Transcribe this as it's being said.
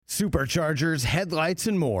superchargers, headlights,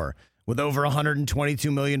 and more. With over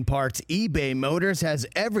 122 million parts, eBay Motors has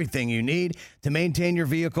everything you need to maintain your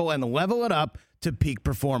vehicle and level it up to peak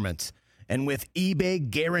performance. And with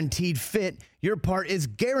eBay Guaranteed Fit, your part is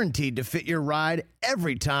guaranteed to fit your ride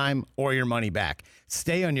every time or your money back.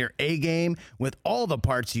 Stay on your A-game with all the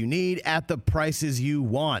parts you need at the prices you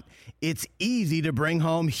want. It's easy to bring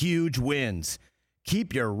home huge wins.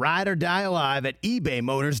 Keep your ride or die alive at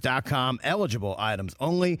ebaymotors.com. Eligible items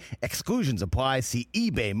only. Exclusions apply. See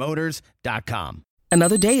ebaymotors.com.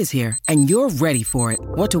 Another day is here, and you're ready for it.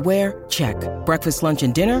 What to wear? Check. Breakfast, lunch,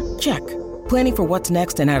 and dinner? Check. Planning for what's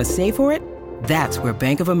next and how to save for it? That's where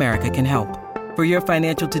Bank of America can help. For your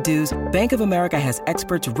financial to-dos, Bank of America has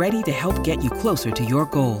experts ready to help get you closer to your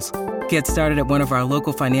goals. Get started at one of our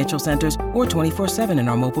local financial centers or 24/7 in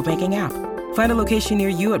our mobile banking app. Find a location near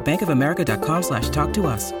you at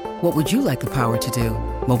bankofamerica.com/talktous. What would you like the power to do?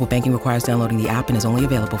 Mobile banking requires downloading the app and is only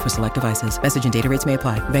available for select devices. Message and data rates may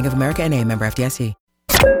apply. Bank of America N.A., member FDIC.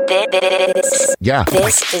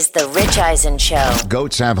 This is the Rich Eisen Show.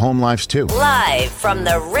 Goats have home lives too. Live from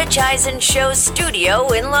the Rich Eisen Show studio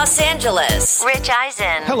in Los Angeles. Rich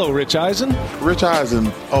Eisen. Hello, Rich Eisen. Rich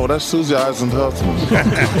Eisen. Oh, that's Susie Eisen's husband.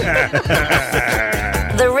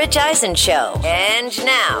 The Rich Eisen Show. And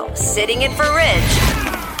now, sitting in for Rich,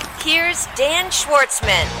 here's Dan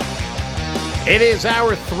Schwartzman. It is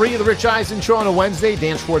hour 3 of the Rich Eisen Show on a Wednesday.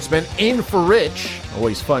 Dan Schwartzman in for Rich.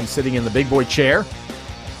 Always fun sitting in the big boy chair.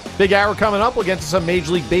 Big hour coming up. We'll get to some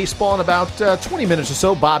Major League Baseball in about 20 minutes or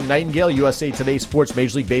so. Bob Nightingale, USA Today Sports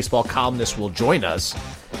Major League Baseball columnist, will join us.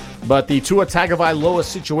 But the Tua Tagovailoa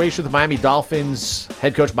situation with the Miami Dolphins,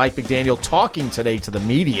 head coach Mike McDaniel talking today to the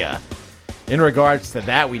media. In regards to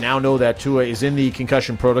that, we now know that Tua is in the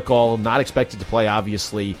concussion protocol, not expected to play,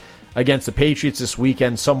 obviously, against the Patriots this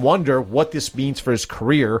weekend. Some wonder what this means for his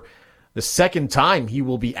career. The second time he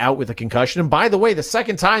will be out with a concussion. And by the way, the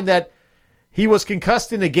second time that he was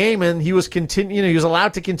concussed in a game and he was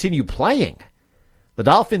allowed to continue playing. The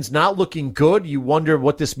Dolphins not looking good. You wonder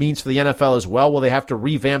what this means for the NFL as well. Will they have to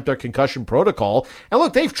revamp their concussion protocol? And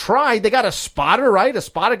look, they've tried. They got a spotter, right? A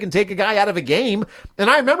spotter can take a guy out of a game. And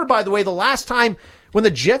I remember, by the way, the last time when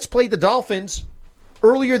the Jets played the Dolphins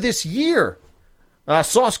earlier this year,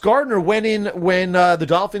 Sauce Gardner went in when the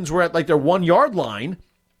Dolphins were at like their 1 yard line.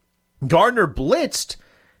 Gardner blitzed,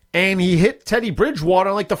 and he hit Teddy Bridgewater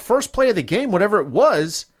on like the first play of the game, whatever it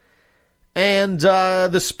was. And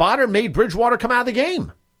the spotter made Bridgewater come out of the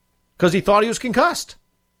game because he thought he was concussed.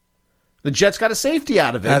 The Jets got a safety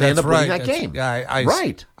out of it. They ended up winning that game. Yeah,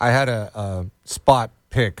 right. I had a spot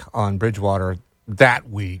pick on Bridgewater that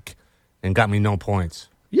week and got me no points.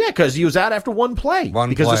 Yeah, because he was out after one play.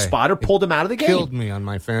 The spotter pulled him out of the game. Killed me on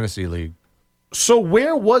my fantasy league. So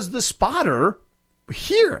where was the spotter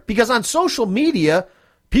here? Because on social media,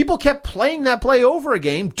 people kept playing that play over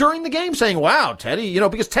again during the game, saying, wow, Teddy,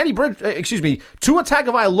 because Tua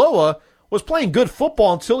Tagovailoa was playing good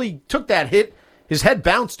football until he took that hit. His head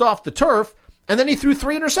bounced off the turf, and then he threw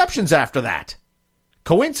 3 interceptions after that.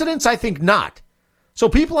 Coincidence? I think not. So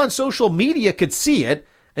people on social media could see it,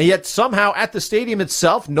 and yet somehow at the stadium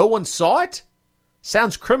itself, no one saw it?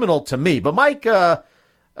 Sounds criminal to me. But Mike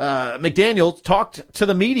McDaniel talked to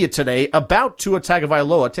the media today about Tua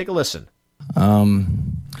Tagovailoa. Take a listen.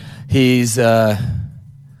 He's better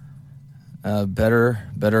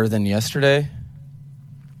than yesterday.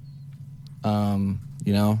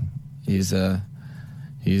 He's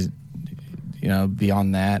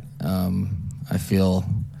beyond that. I feel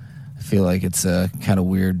like it's kind of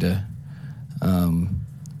weird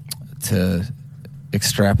to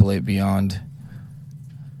extrapolate beyond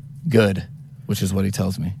good, which is what he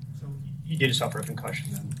tells me. So he did suffer a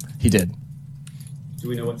concussion then? He did. Do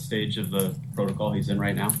we know what stage of the protocol he's in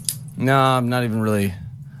right now? No, I'm not even really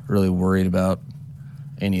worried about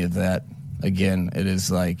any of that. Again, it is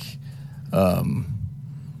like, you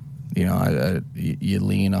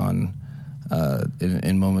lean on,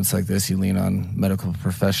 in moments like this, you lean on medical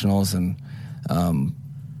professionals, and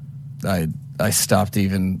I stopped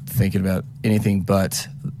even thinking about anything but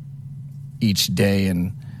each day,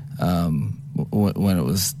 and when it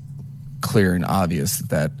was clear and obvious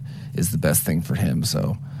that is the best thing for him.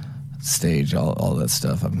 So stage, all that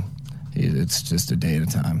stuff, it's just a day at a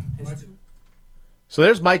time. So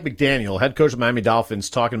there's Mike McDaniel, head coach of Miami Dolphins,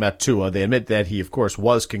 talking about Tua. They admit that he, of course,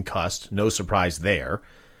 was concussed. No surprise there.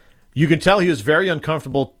 You can tell he was very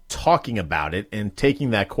uncomfortable talking about it and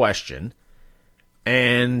taking that question.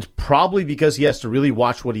 And probably because he has to really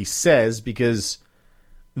watch what he says, because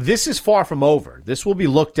this is far from over. This will be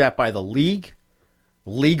looked at by the league.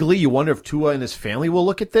 Legally, you wonder if Tua and his family will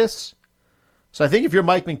look at this. So I think if you're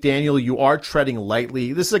Mike McDaniel, you are treading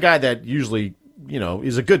lightly. This is a guy that usually,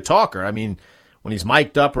 is a good talker. I mean, when he's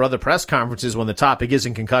mic'd up or other press conferences, when the topic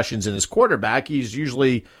isn't concussions in his quarterback, he's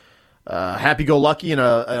usually happy-go-lucky and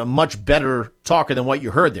a much better talker than what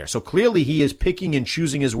you heard there. So clearly he is picking and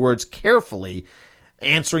choosing his words carefully,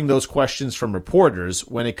 answering those questions from reporters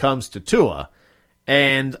when it comes to Tua.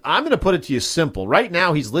 And I'm going to put it to you simple. Right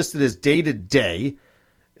now he's listed as day-to-day,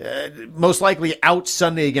 most likely out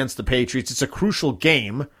Sunday against the Patriots. It's a crucial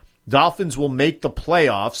game. Dolphins will make the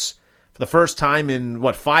playoffs for the first time in,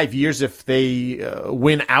 5 years if they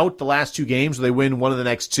win out the last two games, or they win one of the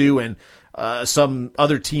next two, and some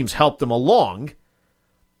other teams help them along.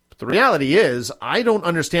 But the reality is, I don't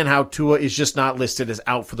understand how Tua is just not listed as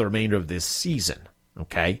out for the remainder of this season,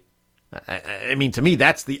 okay? I mean, to me,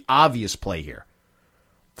 that's the obvious play here.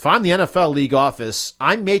 If I'm the NFL league office,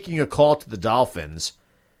 I'm making a call to the Dolphins,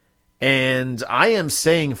 and I am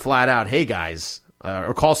saying flat out, hey, guys,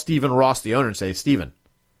 or call Stephen Ross, the owner, and say, Stephen,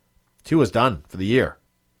 Tua's done for the year.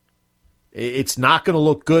 It's not going to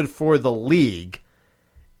look good for the league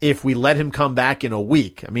if we let him come back in a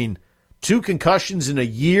week. I mean, 2 concussions in a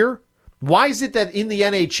year? Why is it that in the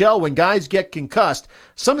NHL, when guys get concussed,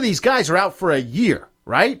 some of these guys are out for a year,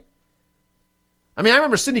 right? I mean, I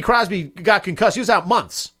remember Sidney Crosby got concussed. He was out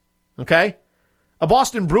months, okay? A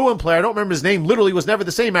Boston Bruin player, I don't remember his name, literally was never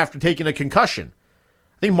the same after taking a concussion.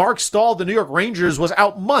 I think Mark Stahl, the New York Rangers, was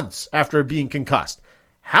out months after being concussed.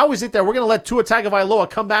 How is it that we're going to let Tua Tagovailoa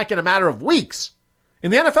come back in a matter of weeks?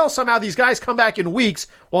 In the NFL, somehow these guys come back in weeks,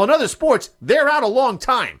 while in other sports, they're out a long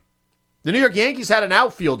time. The New York Yankees had an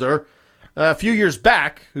outfielder a few years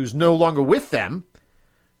back who's no longer with them.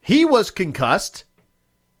 He was concussed,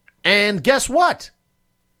 and guess what?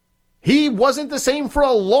 He wasn't the same for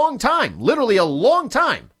a long time, literally a long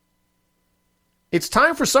time. It's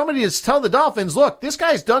time for somebody to tell the Dolphins, look, this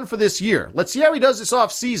guy's done for this year. Let's see how he does this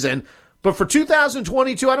offseason. But for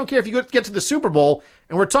 2022, I don't care if you get to the Super Bowl,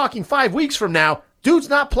 and we're talking 5 weeks from now, dude's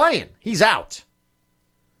not playing. He's out.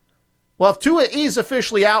 Well, if Tua is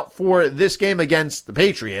officially out for this game against the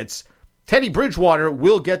Patriots, Teddy Bridgewater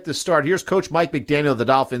will get the start. Here's Coach Mike McDaniel of the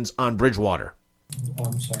Dolphins on Bridgewater.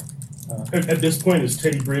 I'm sorry. At this point, is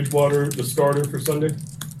Teddy Bridgewater the starter for Sunday?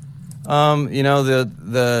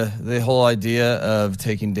 The whole idea of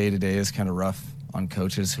taking day to day is kind of rough on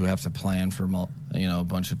coaches who have to plan for a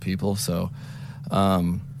bunch of people. So,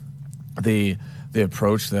 the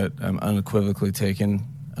approach that I'm unequivocally taking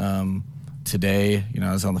today,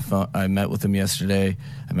 I was on the phone. I met with him yesterday.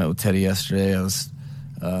 I met with Teddy yesterday. I was,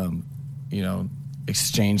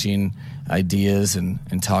 exchanging ideas and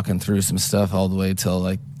talking through some stuff all the way till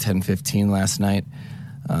like 10:15 last night.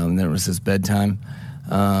 Then it was his bedtime.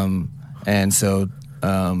 And so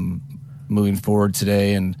moving forward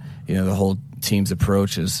today, and the whole team's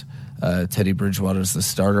approach is Teddy Bridgewater is the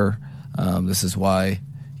starter. This is why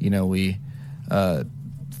we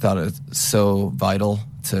thought it so vital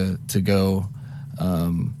to go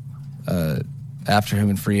after him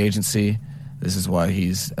in free agency. This is why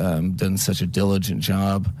he's done such a diligent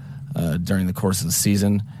job during the course of the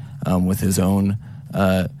season with his own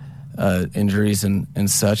injuries and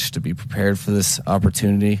such, to be prepared for this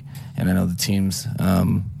opportunity. And I know the team's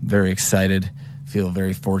very excited, feel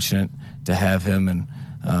very fortunate to have him, and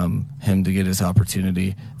him to get his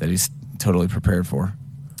opportunity that he's totally prepared for.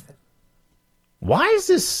 Why is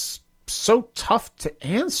this so tough to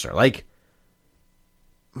answer? Like,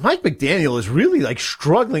 Mike McDaniel is really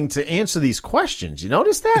struggling to answer these questions. You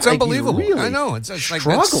notice that? It's unbelievable. Really I know. It's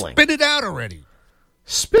struggling. Spit it out already.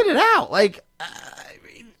 Spit it out.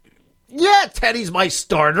 Yeah, Teddy's my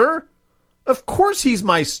starter. Of course he's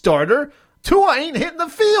my starter. Tua ain't hitting the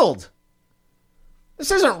field.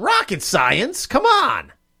 This isn't rocket science. Come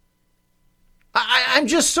on. I'm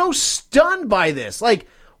just so stunned by this.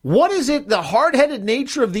 What is it, the hard-headed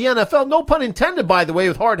nature of the NFL? No pun intended, by the way,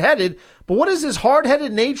 with hard-headed. But what is this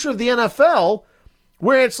hard-headed nature of the NFL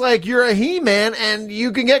where it's you're a He-Man and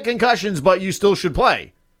you can get concussions, but you still should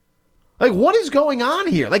play? What is going on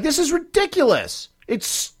here? This is ridiculous. It's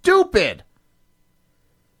stupid.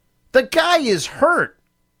 The guy is hurt.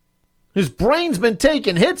 His brain's been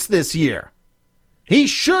taking hits this year. He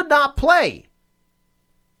should not play.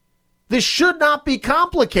 This should not be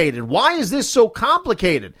complicated. Why is this so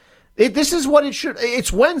complicated? This is what it should.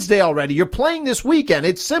 It's Wednesday already. You're playing this weekend.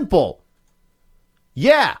 It's simple.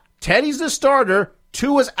 Yeah, Teddy's the starter.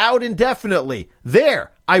 Tua's out indefinitely.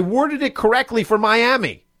 There, I worded it correctly for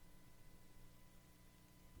Miami.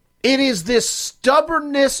 It is this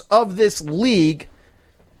stubbornness of this league,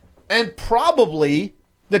 and probably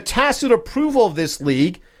the tacit approval of this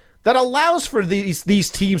league, that allows for these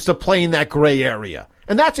teams to play in that gray area.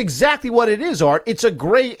 And that's exactly what it is, Art. It's a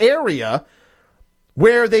gray area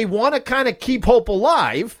where they want to kind of keep hope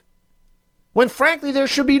alive when, frankly, there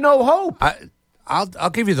should be no hope. I'll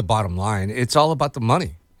give you the bottom line. It's all about the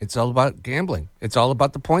money. It's all about gambling. It's all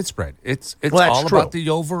about the point spread. It's all about the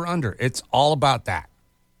over-under. It's all about that.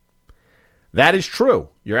 That is true.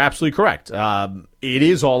 You're absolutely correct. It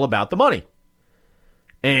is all about the money.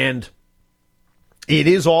 And it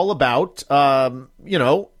is all about,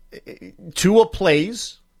 Tua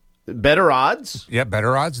plays, better odds. Yeah,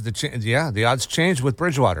 better odds. The odds change with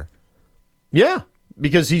Bridgewater. Yeah,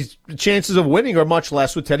 because the chances of winning are much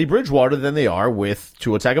less with Teddy Bridgewater than they are with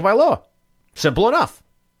Tua Tagovailoa. Simple enough.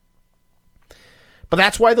 But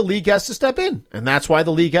that's why the league has to step in. And that's why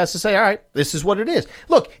the league has to say, all right, this is what it is.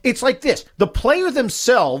 Look, it's like this. The player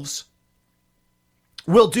themselves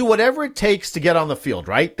will do whatever it takes to get on the field,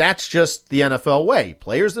 right? That's just the NFL way.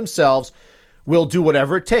 Players themselves will do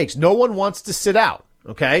whatever it takes. No one wants to sit out,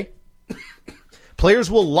 okay? Players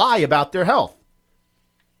will lie about their health.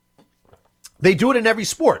 They do it in every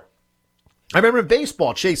sport. I remember in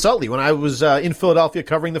baseball, Chase Utley, when I was in Philadelphia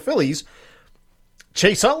covering the Phillies,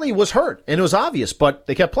 Chase Utley was hurt, and it was obvious, but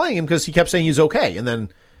they kept playing him because he kept saying he's okay. And then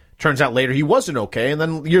turns out later he wasn't okay. And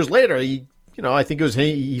then years later, I think it was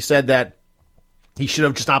he said that he should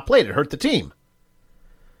have just not played. It hurt the team.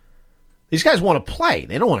 These guys want to play.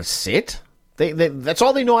 They don't want to sit. That's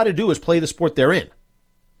all they know how to do is play the sport they're in.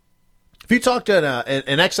 If you talk to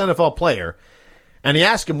an ex-NFL player and you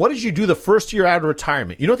ask him, what did you do the first year out of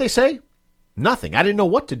retirement? You know what they say? Nothing. I didn't know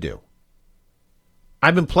what to do.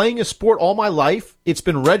 I've been playing a sport all my life. It's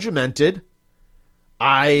been regimented.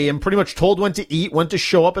 I am pretty much told when to eat, when to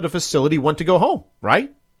show up at a facility, when to go home,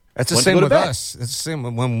 right? That's the same with us. It's the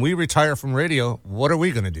same. When we retire from radio, what are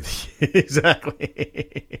we going to do? Exactly.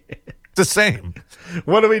 It's the same.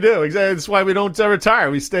 What do we do? Exactly. That's why we don't retire.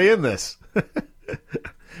 We stay in this.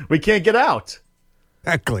 We can't get out.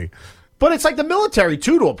 Exactly. But it's like the military,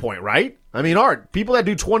 too, to a point, right? I mean, Art, people that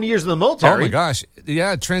do 20 years in the military. Oh, my gosh.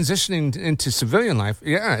 Yeah, transitioning into civilian life,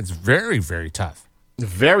 yeah, it's very, very tough.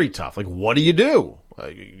 Very tough. Like, what do you do?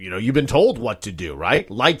 You've been told what to do, right?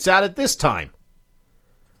 Lights out at this time.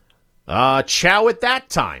 Chow at that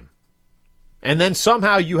time. And then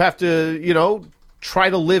somehow you have to,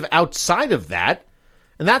 try to live outside of that.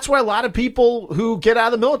 And that's why a lot of people who get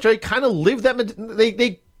out of the military kind of live that.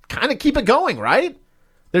 They kind of keep it going, right?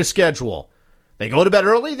 Their schedule. They go to bed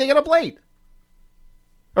early, they get up late.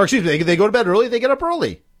 Or excuse me, they go to bed early, they get up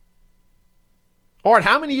early. Art,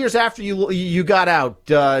 how many years after you got out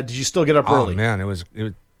did you still get up early? Oh, man, it was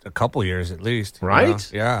a couple years at least.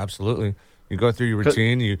 Right? Yeah, absolutely. You go through your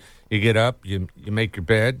routine, you get up, you make your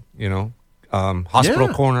bed, hospital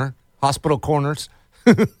corners.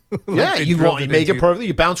 Yeah, you make it perfectly,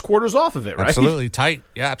 you bounce quarters off of it, right? Absolutely, tight.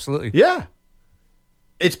 Yeah, absolutely. Yeah.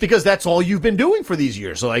 It's because that's all you've been doing for these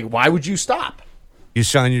years. So, why would you stop? You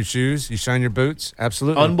shine your shoes, you shine your boots.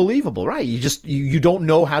 Absolutely. Unbelievable, right? You just, you don't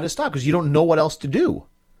know how to stop because you don't know what else to do.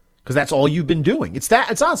 Because that's all you've been doing. It's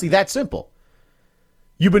honestly that simple.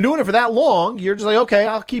 You've been doing it for that long, you're just like, okay,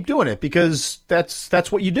 I'll keep doing it because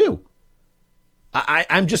that's what you do.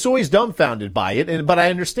 I'm just always dumbfounded by it, but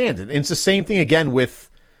I understand it. And it's the same thing again with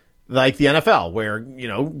like the NFL where,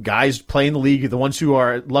 guys play in the league, the ones who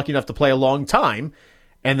are lucky enough to play a long time,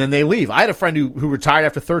 and then they leave. I had a friend who retired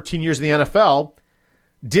after 13 years in the NFL,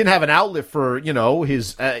 didn't have an outlet for,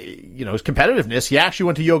 his competitiveness. He actually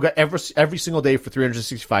went to yoga every single day for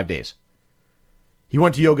 365 days. He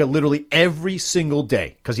went to yoga literally every single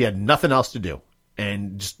day because he had nothing else to do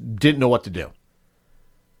and just didn't know what to do.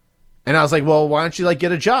 And I was like, well, why don't you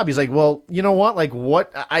get a job? He's like, well, you know what?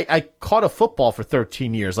 What? I caught a football for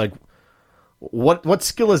 13 years. What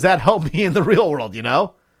skill does that help me in the real world,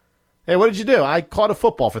 Hey, what did you do? I caught a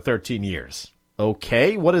football for 13 years.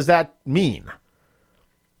 Okay, what does that mean?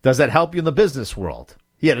 Does that help you in the business world?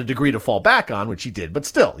 He had a degree to fall back on, which he did, but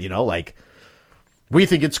still, we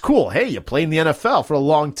think it's cool. Hey, you played in the NFL for a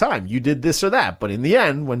long time. You did this or that. But in the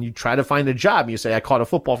end, when you try to find a job, you say, I caught a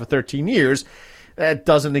football for 13 years, that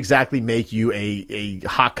doesn't exactly make you a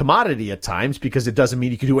hot commodity at times because it doesn't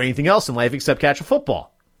mean you can do anything else in life except catch a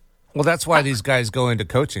football. Well, that's why these guys go into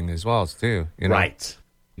coaching as well, too. Right.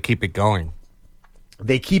 Keep it going.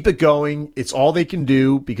 They keep it going. It's all they can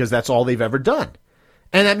do because that's all they've ever done.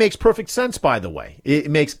 And that makes perfect sense, by the way. It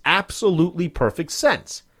makes absolutely perfect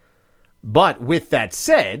sense. But with that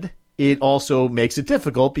said, it also makes it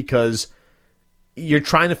difficult because you're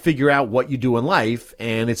trying to figure out what you do in life,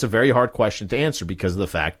 and it's a very hard question to answer because of the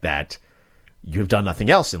fact that you've done nothing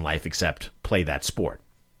else in life except play that sport.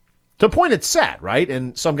 To a point, it's sad, right?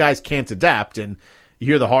 And some guys can't adapt, and You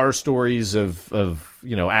hear the horror stories of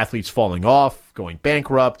athletes falling off, going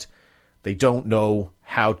bankrupt. They don't know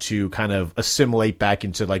how to kind of assimilate back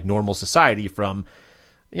into like normal society from,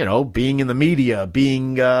 being in the media,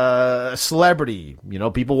 being a celebrity,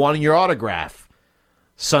 people wanting your autograph.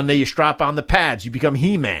 Sunday you strap on the pads, you become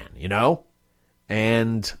He-Man,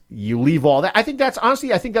 and you leave all that. I think that's one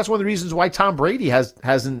of the reasons why Tom Brady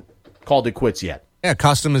hasn't called it quits yet. Yeah, it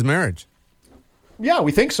cost him his marriage. Yeah,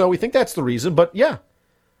 we think so. We think that's the reason. But yeah,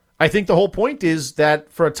 I think the whole point is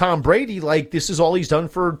that for a Tom Brady, like, this is all he's done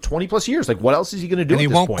for 20 plus years. Like, what else is he going to do? And he at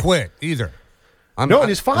this won't point? quit either. And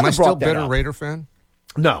his father am I still brought that bitter up. Raider fan?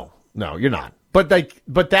 No, you're not. But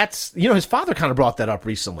that's his father kind of brought that up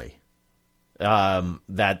recently.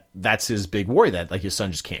 That's his big worry, that like his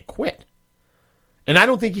son just can't quit. And I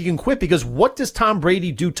don't think he can quit, because what does Tom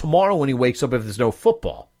Brady do tomorrow when he wakes up if there's no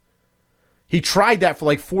football? He tried that for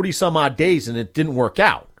like 40 some odd days and it didn't work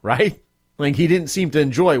out, right? Like, he didn't seem to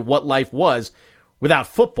enjoy what life was without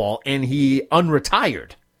football, and he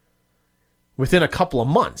unretired within a couple of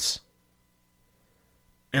months.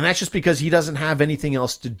 And that's just because he doesn't have anything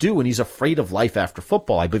else to do, and he's afraid of life after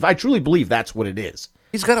football. I truly believe that's what it is.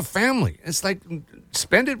 He's got a family. It's like,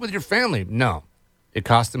 spend it with your family. No, it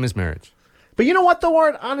cost him his marriage. But you know what, though,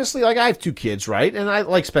 Art? Honestly, like, I have 2 kids, right? And I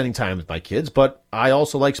like spending time with my kids, but I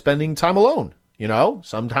also like spending time alone.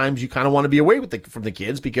 Sometimes you kind of want to be away from the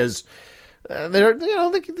kids because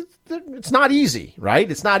it's not easy,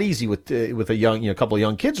 right? It's not easy with a couple of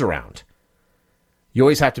young kids around. You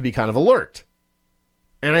always have to be kind of alert.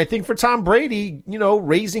 And I think for Tom Brady,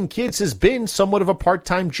 raising kids has been somewhat of a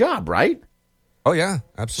part-time job, right? Oh, yeah,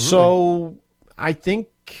 absolutely. So I think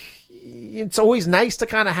it's always nice to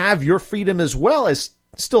kind of have your freedom as well as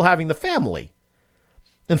still having the family.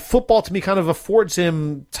 And football, to me, kind of affords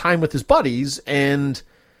him time with his buddies and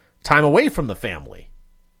time away from the family.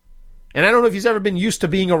 And I don't know if he's ever been used to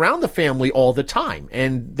being around the family all the time.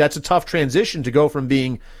 And that's a tough transition to go from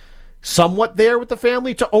being somewhat there with the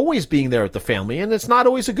family to always being there with the family. And it's not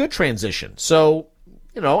always a good transition. So,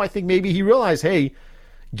 I think maybe he realized, hey,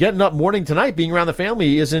 getting up morning to night, being around the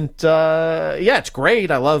family isn't, it's great.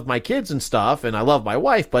 I love my kids and stuff, and I love my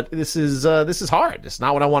wife, but this is hard. It's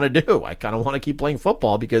not what I want to do. I kind of want to keep playing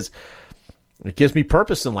football because it gives me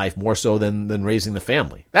purpose in life more so than raising the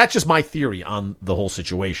family. That's just my theory on the whole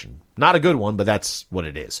situation. Not a good one, but that's what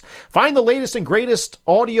it is. Find the latest and greatest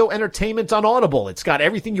audio entertainment on Audible. It's got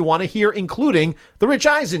everything you want to hear, including The Rich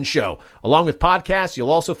Eisen Show. Along with podcasts, you'll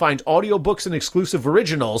also find audiobooks and exclusive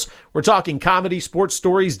originals. We're talking comedy, sports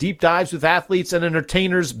stories, deep dives with athletes and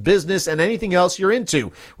entertainers, business, and anything else you're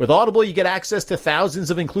into. With Audible, you get access to thousands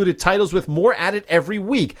of included titles with more added every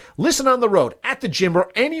week. Listen on the road, at the gym, or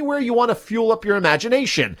anywhere you want to fuel up your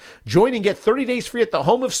imagination. Join and get 30 days free at the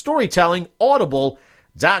home of storytelling, Audible.com.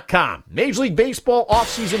 Major League Baseball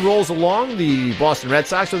offseason rolls along. The Boston Red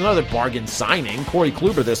Sox with another bargain signing. Corey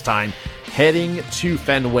Kluber this time heading to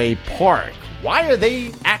Fenway Park. Why are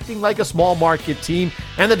they acting like a small market team?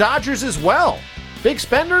 And the Dodgers as well. Big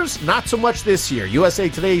spenders? Not so much this year. USA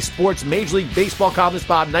Today Sports Major League Baseball columnist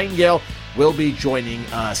Bob Nightingale will be joining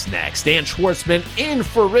us next. Dan Schwartzman in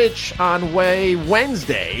for Rich on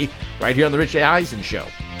Wednesday, right here on The Rich Eisen Show.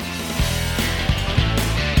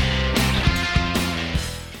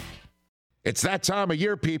 It's that time of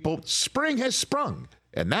year, people. Spring has sprung,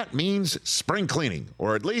 and that means spring cleaning,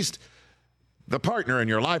 or at least the partner in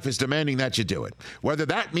your life is demanding that you do it. Whether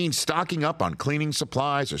that means stocking up on cleaning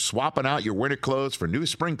supplies or swapping out your winter clothes for new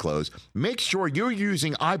spring clothes, make sure you're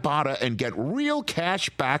using Ibotta and get real cash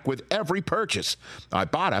back with every purchase.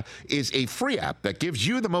 Ibotta is a free app that gives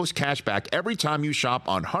you the most cash back every time you shop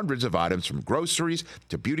on hundreds of items, from groceries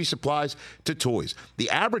to beauty supplies to toys. The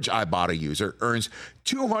average Ibotta user earns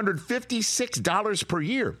 $256 per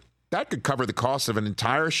year. That could cover the cost of an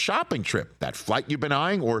entire shopping trip, that flight you've been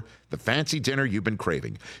eyeing, or the fancy dinner you've been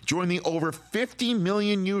craving. Join the over 50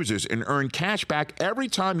 million users and earn cash back every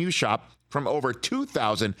time you shop from over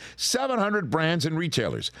 2,700 brands and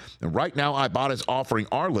retailers. And right now, Ibotta is offering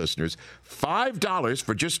our listeners $5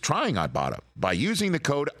 for just trying Ibotta by using the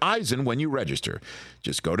code EISEN when you register.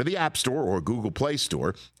 Just go to the App Store or Google Play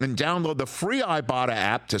Store and download the free Ibotta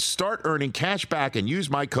app to start earning cash back and use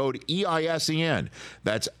my code EISEN.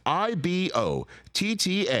 That's IBOTTA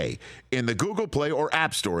in the Google Play or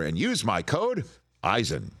App Store and use my code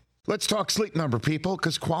EISEN. Let's talk Sleep Number, people,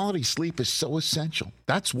 because quality sleep is so essential.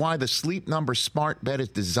 That's why the Sleep Number Smart Bed is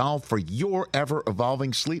designed for your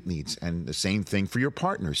ever-evolving sleep needs, and the same thing for your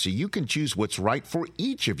partner, so you can choose what's right for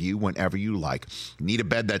each of you whenever you like. Need a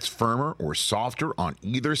bed that's firmer or softer on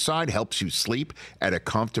either side, helps you sleep at a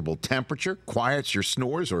comfortable temperature, quiets your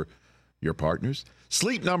snores, or your partner's?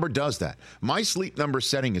 Sleep Number does that. My Sleep Number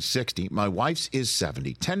setting is 60. My wife's is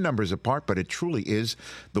 70. 10 numbers apart, but it truly is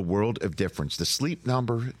the world of difference. The Sleep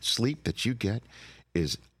Number sleep that you get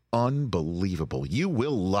is unbelievable. You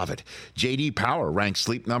will love it. J.D. Power ranks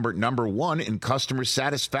Sleep Number number 1 in customer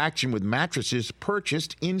satisfaction with mattresses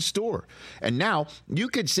purchased in store. And now you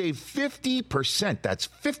could save 50%. That's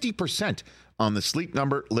 50% on the Sleep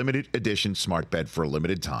Number limited edition smart bed for a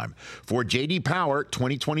limited time. For J.D. Power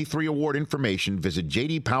 2023 award information, visit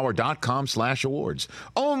jdpower.com/awards.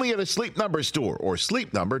 Only at a Sleep Number store or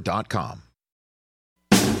sleepnumber.com.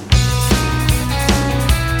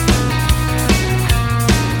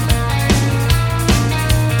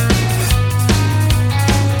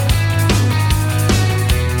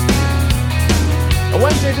 A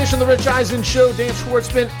Wednesday edition of the Rich Eisen Show. Dan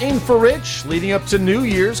Schwartzman in for Rich, leading up to New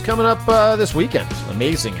Year's coming up this weekend.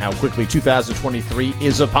 Amazing how quickly 2023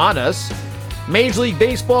 is upon us. Major League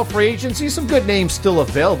Baseball free agency, some good names still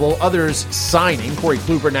available, others signing. Corey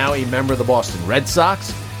Kluber now a member of the Boston Red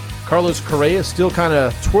Sox. Carlos Correa still kind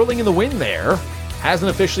of twirling in the wind there. Hasn't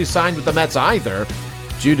officially signed with the Mets either,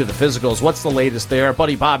 due to the physicals. What's the latest there?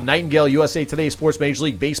 Buddy Bob Nightingale, USA Today Sports Major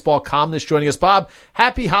League Baseball columnist, joining us. Bob,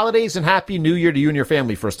 happy holidays and happy New Year to you and your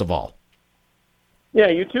family, first of all. Yeah,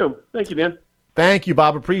 you too. Thank you, Dan. Thank you,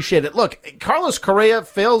 Bob. Appreciate it. Look, Carlos Correa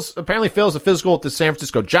apparently fails the physical at the San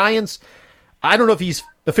Francisco Giants. I don't know if he's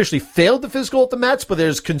officially failed the physical at the Mets, but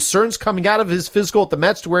there's concerns coming out of his physical at the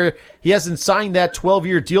Mets to where he hasn't signed that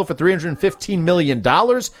 12-year deal for $315 million.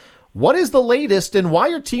 What is the latest, and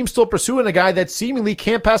why are teams still pursuing a guy that seemingly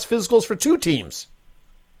can't pass physicals for two teams?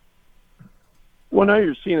 Well, now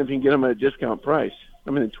you're seeing if you can get him at a discount price.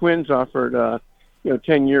 I mean, the Twins offered,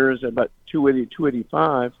 10 years at about $280,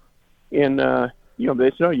 $285, and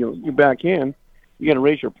they said, you back in, you got to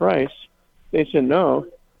raise your price. They said no,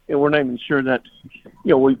 and we're not even sure that,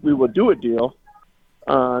 we will do a deal,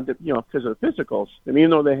 because of the physicals. And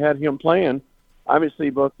even though they had him playing, obviously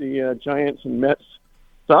both the Giants and Mets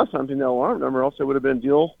saw something that alarmed them, or else it would have been a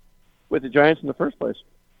deal with the Giants in the first place.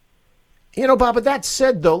 Bob, but that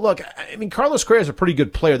said, though, look, I mean, Carlos Correa is a pretty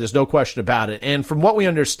good player. There's no question about it. And from what we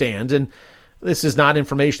understand, and this is not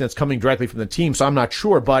information that's coming directly from the team, so I'm not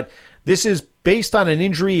sure, but this is based on an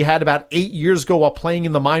injury he had about 8 years ago while playing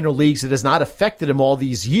in the minor leagues. It has not affected him all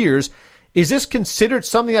these years. Is this considered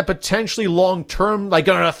something that potentially long-term, like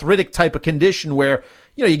an arthritic type of condition where,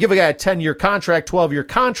 you give a guy a 10-year contract, 12-year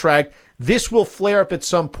contract, this will flare up at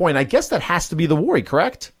some point? I guess that has to be the worry,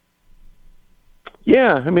 correct?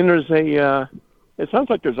 Yeah, I mean, it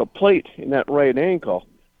sounds like there's a plate in that right ankle.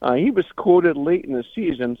 He was quoted late in the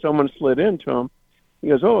season. Someone slid into him. He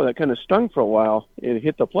goes, that kind of stung for a while. It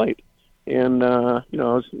hit the plate. And, I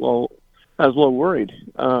was a little worried,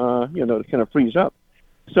 to kind of freeze up.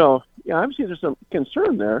 So, yeah, obviously there's some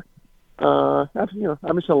concern there. Obviously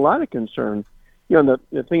a lot of concern. The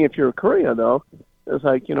thing, if you're Korea, though, it's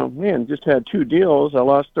like, just had two deals. I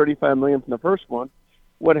lost $35 million from the first one.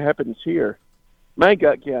 What happens here? My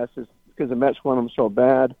gut guess is because the Mets want him so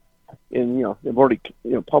bad, and they've already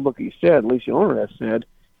publicly said, at least the owner has said,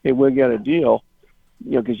 hey, we'll get a deal.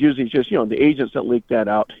 Because usually it's just the agents that leak that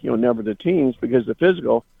out. Never the teams because of the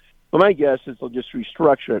physical. But my guess is they'll just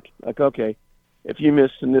restructure it. Like, okay, if you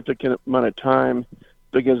miss a significant amount of time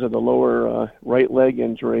because of the lower right leg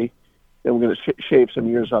injury, then we're going to shave some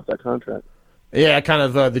years off that contract. Yeah, kind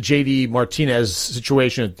of the J.D. Martinez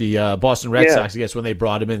situation at the Boston Red Sox, I guess, when they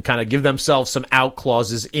brought him in, kind of give themselves some out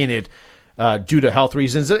clauses in it due to health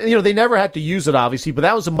reasons. They never had to use it, obviously, but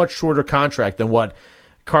that was a much shorter contract than what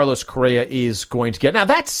Carlos Correa is going to get. Now,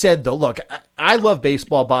 that said, though, look, I love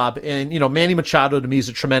baseball, Bob, and, Manny Machado to me is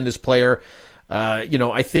a tremendous player.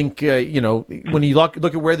 I think, when you look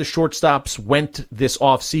at where the shortstops went this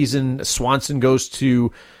offseason, Swanson goes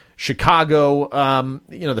to Chicago,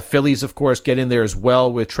 the Phillies, of course, get in there as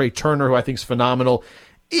well with Trey Turner, who I think is phenomenal.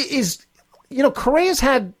 Correa's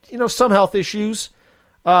had, some health issues.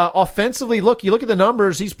 Offensively, you look at the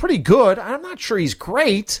numbers, he's pretty good. I'm not sure he's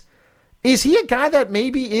great. Is he a guy that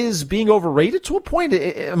maybe is being overrated to a point?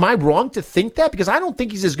 Am I wrong to think that? Because I don't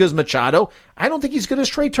think he's as good as Machado. I don't think he's good as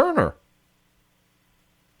Trey Turner.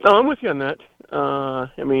 No, I'm with you on that.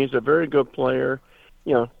 He's a very good player.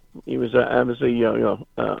 He was obviously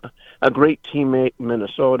a great teammate in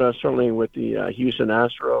Minnesota, certainly with the Houston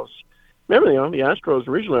Astros. Remember, the Astros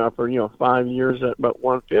originally offered 5 years at about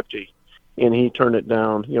 $150, and he turned it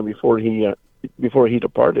down before he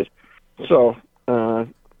departed. So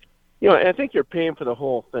I think you're paying for the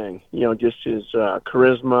whole thing. Just his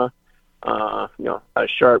charisma. A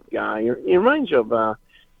sharp guy. He reminds you of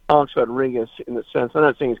Alex Rodriguez in the sense. I'm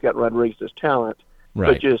not saying he's got Rodriguez's talent,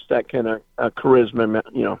 Right. but just that kind of charisma.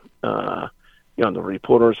 The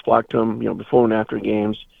reporters flock to him, before and after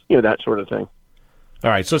games, that sort of thing. All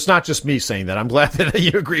right, so it's not just me saying that. I'm glad that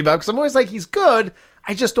you agree about it, because I'm always like, he's good.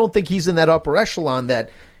 I just don't think he's in that upper echelon that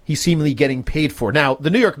he's seemingly getting paid for. Now, the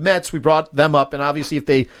New York Mets, we brought them up, and obviously if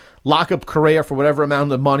they lock up Correa for whatever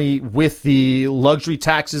amount of money with the luxury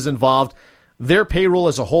taxes involved, their payroll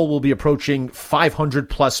as a whole will be approaching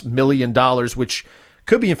 $500+ million, which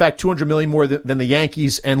could be, in fact, $200 million more than the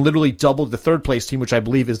Yankees, and literally double the third-place team, which I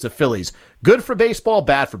believe is the Phillies. Good for baseball,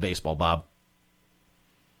 bad for baseball, Bob?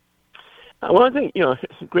 Well, I think,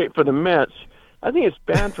 it's great for the Mets. I think it's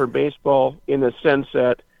bad for baseball in the sense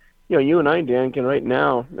that, you and I, Dan, can right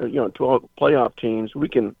now, 12 playoff teams, we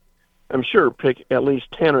can, I'm sure, pick at least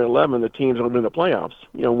 10 or 11 of the teams that will be in the playoffs.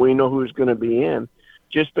 We know who's going to be in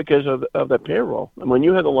just because of the payroll. And when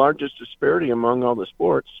you have the largest disparity among all the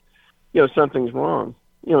sports, something's wrong.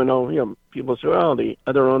 People say, well, the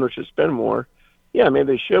other owners should spend more. Yeah,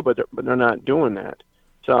 maybe they should, but they're not doing that.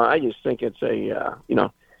 So I just think it's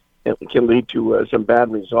it can lead to some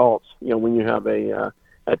bad results. When you have a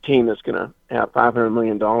team that's going to have $500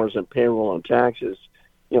 million in payroll and taxes,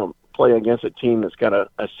 play against a team that's got a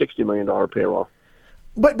 $60 million payroll.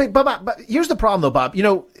 But here's the problem, though, Bob.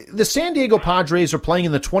 The San Diego Padres are playing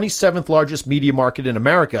in the 27th largest media market in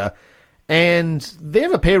America, and they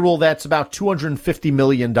have a payroll that's about $250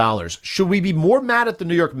 million. Should we be more mad at the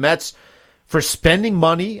New York Mets for spending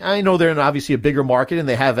money? I know they're in obviously a bigger market, and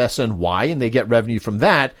they have SNY, and they get revenue from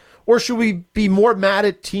that. Or should we be more mad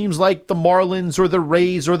at teams like the Marlins or the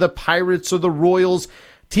Rays or the Pirates or the Royals,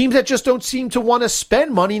 teams that just don't seem to want to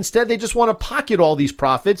spend money? Instead, they just want to pocket all these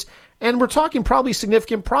profits. And we're talking probably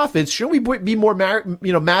significant profits. Shouldn't we be more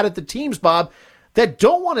mad at the teams, Bob, that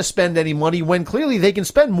don't want to spend any money when clearly they can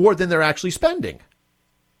spend more than they're actually spending?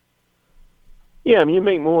 Yeah, you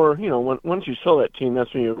make more, once you sell that team,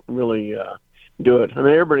 that's when you really do it.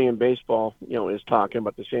 Everybody in baseball, is talking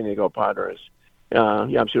about the San Diego Padres.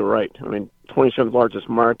 You're absolutely right. 27th largest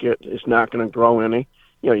market is not going to grow any.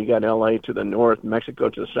 You got L.A. to the north, Mexico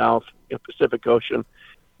to the south, Pacific Ocean,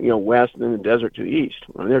 west, and then the desert to the east.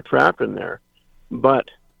 They're trapped in there. But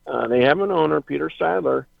they have an owner, Peter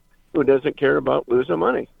Seidler, who doesn't care about losing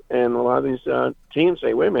money. And a lot of these teams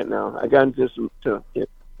say, wait a minute now, I got into this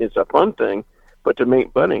it's a fun thing, but to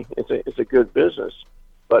make money, it's a good business.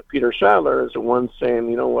 But Peter Seidler is the one saying,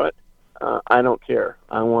 you know what? I don't care.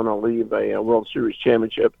 I want to leave a World Series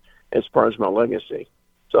championship as far as my legacy.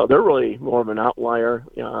 So they're really more of an outlier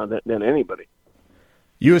than anybody.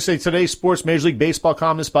 USA Today Sports Major League Baseball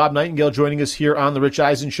columnist Bob Nightingale joining us here on the Rich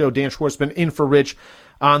Eisen Show. Dan Schwartzman in for Rich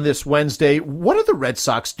on this Wednesday. What are the Red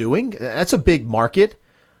Sox doing? That's a big market.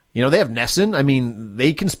 They have Nesson.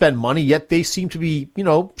 They can spend money, yet they seem to be,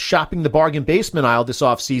 shopping the bargain basement aisle this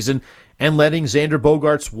offseason and letting Xander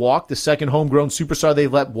Bogaerts walk, the second homegrown superstar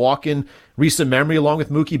they've let walk in recent memory, along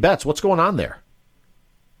with Mookie Betts. What's going on there?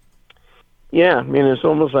 Yeah, it's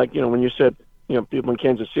almost like, when you said, people in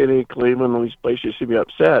Kansas City, Cleveland, all these places should be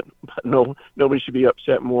upset. But nobody should be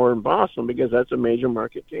upset more in Boston because that's a major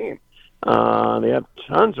market team. They have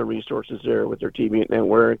tons of resources there with their TV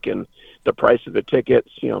network and the price of the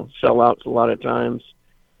tickets, sellouts a lot of times.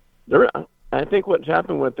 I think what's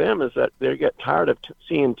happened with them is that they get tired of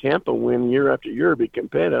seeing Tampa win year after year, be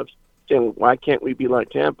competitive, saying, why can't we be like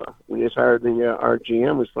Tampa? We just hired our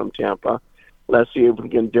GM who's from Tampa. Let's see if we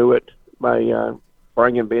can do it by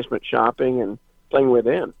bargain basement shopping and playing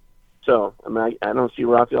within. So, I don't see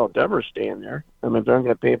Rafael Devers staying there. If they're going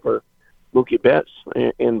to pay for Mookie Betts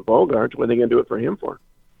and Bogaerts, what are they going to do it for him for?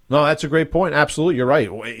 No, that's a great point. Absolutely, you're right.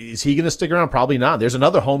 Is he going to stick around? Probably not. There's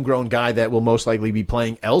another homegrown guy that will most likely be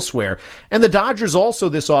playing elsewhere. And the Dodgers also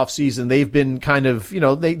this offseason, they've been kind of,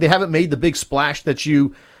 they haven't made the big splash that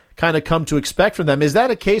you kind of come to expect from them. Is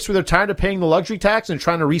that a case where they're tired of paying the luxury tax and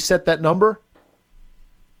trying to reset that number?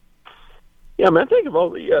 Yeah, I think of all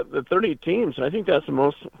the 30 teams, I think that's the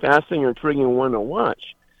most fascinating or intriguing one to watch,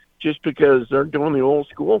 just because they're doing the old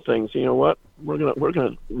school things. You know what? We're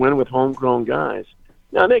gonna win with homegrown guys.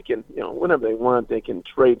 Now they can, whenever they want, they can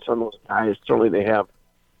trade some of those guys. Certainly they have,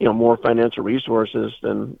 more financial resources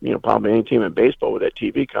than, probably any team in baseball with that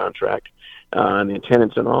TV contract and the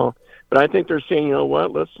attendance and all. But I think they're saying, you know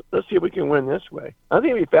what, let's see if we can win this way. I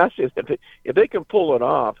think it'd be fascinating if they can pull it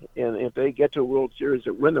off, and if they get to a World Series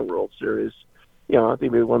and win the World Series. I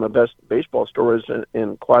think it'd be one of the best baseball stories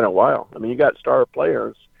in quite a while. You got star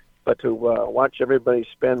players, but to watch everybody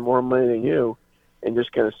spend more money than you and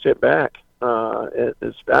just kind of sit back.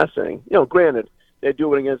 It's fascinating. Granted, they do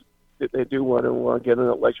want to get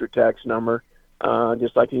an luxury tax number,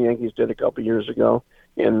 just like the Yankees did a couple years ago.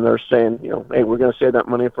 And they're saying, hey, we're going to save that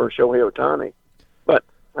money for Shohei Ohtani.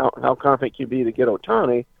 how confident can you be to get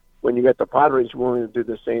Ohtani when you got the Padres willing to do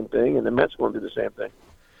the same thing and the Mets willing to do the same thing?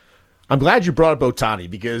 I'm glad you brought up Ohtani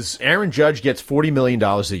because Aaron Judge gets $40 million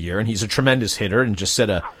a year, and he's a tremendous hitter and just set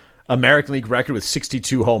a American League record with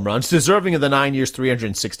 62 home runs, deserving of the 9 years,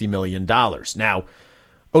 $360 million. Now,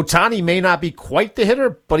 Ohtani may not be quite the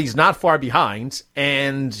hitter, but he's not far behind,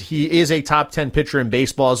 and he is a top 10 pitcher in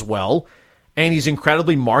baseball as well, and he's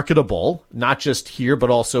incredibly marketable, not just here, but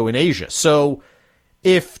also in Asia. So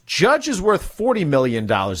if Judge is worth $40 million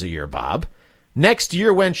a year, Bob, next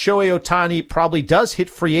year when Shohei Ohtani probably does hit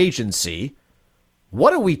free agency,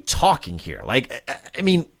 what are we talking here? Like, I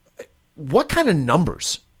mean, what kind of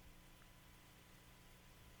numbers?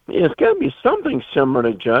 Yeah, it's got to be something similar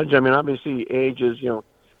to Judge. I mean, obviously, age is,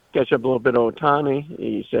 catch up a little bit of Ohtani.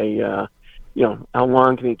 You say, how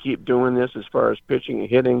long can he keep doing this as far as pitching and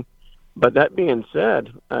hitting? But that being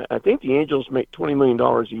said, I think the Angels make $20 million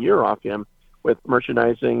a year off him with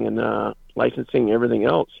merchandising and licensing and everything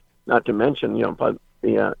else, not to mention,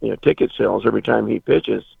 the ticket sales every time he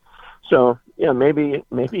pitches. So, yeah, maybe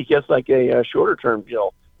he gets like a shorter-term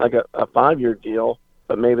deal, like a 5-year deal,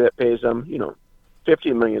 but maybe that pays him,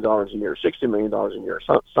 $50 million a year, $60 million a year,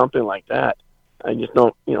 something like that. I just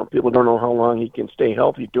don't, people don't know how long he can stay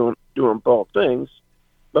healthy doing both things.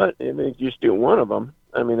 But if you just do one of them,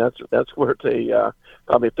 I mean, that's worth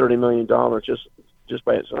probably $30 million just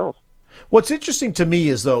by itself. What's interesting to me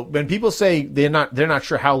is, though, when people say they're not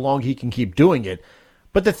sure how long he can keep doing it,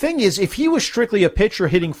 but the thing is, if he was strictly a pitcher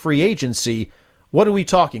hitting free agency, what are we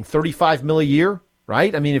talking? $35 million a year,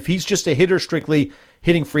 right? I mean, if he's just a hitter strictly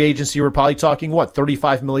hitting free agency, we're probably talking,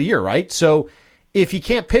 $35 million a year, right? So if he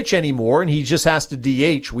can't pitch anymore and he just has to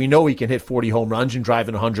DH, we know he can hit 40 home runs and drive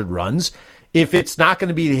in 100 runs. If it's not going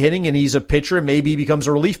to be the hitting and he's a pitcher, maybe he becomes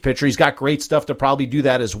a relief pitcher. He's got great stuff to probably do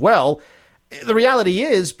that as well. The reality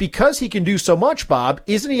is, because he can do so much, Bob,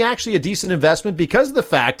 isn't he actually a decent investment because of the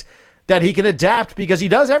fact that he can adapt because he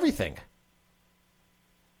does everything?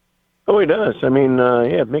 Oh, he does. I mean,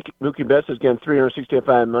 Mookie Betts is getting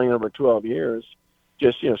 $365 million over 12 years,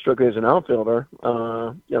 just strictly as an outfielder.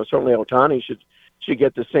 Certainly Ohtani should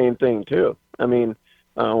get the same thing too. I mean,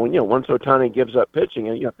 once Ohtani gives up pitching,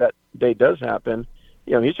 and if that day does happen,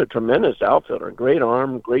 he's a tremendous outfielder, great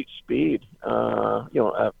arm, great speed.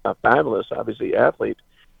 A fabulous, obviously, athlete.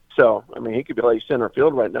 So, I mean, he could play center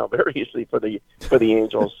field right now very easily for the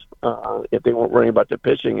Angels if they weren't worrying about the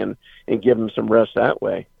pitching and give him some rest that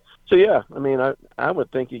way. So, yeah, I mean, I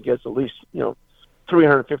would think he gets at least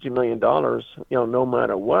 $350 million, no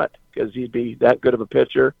matter what, because he'd be that good of a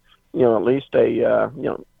pitcher. At least a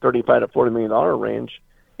 $35 to $40 million range,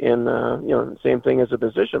 and same thing as a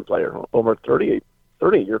position player, over 30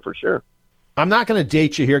 a year for sure. I'm not going to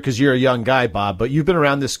date you here because you're a young guy, Bob, but you've been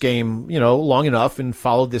around this game, long enough and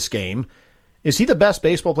followed this game. Is he the best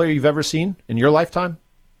baseball player you've ever seen in your lifetime?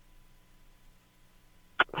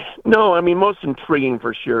 No, I mean, most intriguing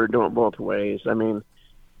for sure, doing it both ways. I mean,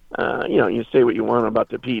 you say what you want about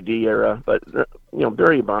the PD era, but,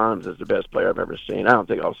 Barry Bonds is the best player I've ever seen. I don't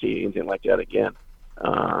think I'll see anything like that again.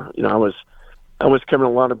 I was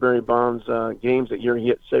covering a lot of Barry Bonds games that year he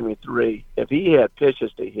hit 73. If he had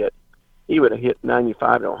pitches to hit, he would have hit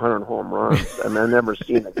 95 to 100 home runs. I mean, I've never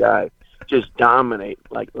seen a guy just dominate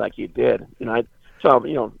like he did. I saw,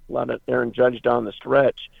 a lot of Aaron Judge down the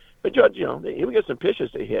stretch. But Judge, he would get some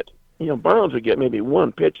pitches to hit. Bonds would get maybe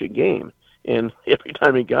one pitch a game, and every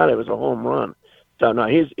time he got it, it was a home run. So, no,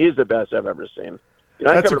 he's the best I've ever seen.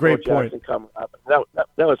 That's a great point. Coming up.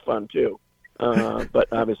 That was fun, too. But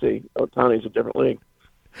obviously, Ohtani's a different league.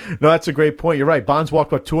 No, that's a great point. You're right. Bonds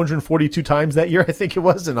walked, 242 times that year, I think it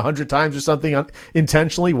was, and 100 times or something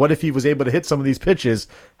intentionally. What if he was able to hit some of these pitches?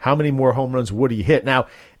 How many more home runs would he hit? Now,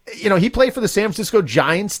 he played for the San Francisco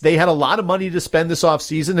Giants. They had a lot of money to spend this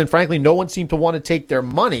offseason, and frankly, no one seemed to want to take their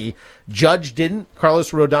money. Judge didn't.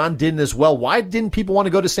 Carlos Rodon didn't as well. Why didn't people want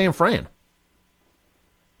to go to San Fran?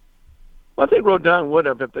 Well, I think Rodon would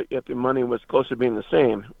have if the money was close to being the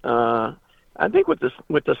same. I think with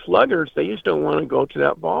the Sluggers, they just don't want to go to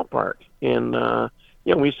that ballpark, and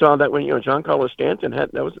we saw that when Giancarlo Stanton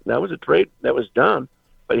had that was a trade that was done,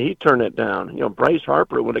 but he turned it down. Bryce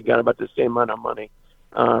Harper would have got about the same amount of money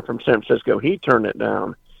from San Francisco. He turned it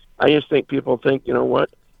down. I just think people think, what?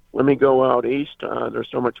 Let me go out east. There's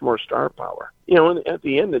so much more star power. And at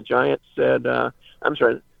the end, the Giants said,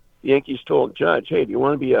 the Yankees told Judge, hey, do you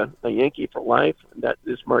want to be a Yankee for life? That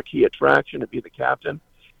this marquee attraction to be the captain?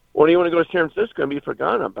 Or do you want to go to San Francisco and be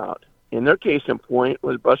forgotten about? In their case in point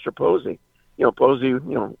was Buster Posey. Posey,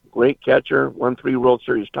 great catcher, won 3 World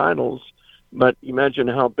Series titles. But imagine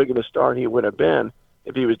how big of a star he would have been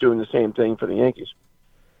if he was doing the same thing for the Yankees.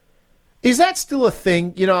 Is that still a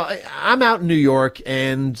thing? You know, I'm out in New York,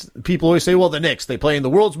 and people always say, well, the Knicks, they play in the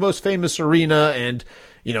world's most famous arena, and,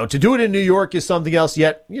 you know, to do it in New York is something else,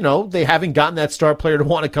 yet, you know, they haven't gotten that star player to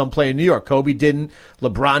want to come play in New York. Kobe didn't.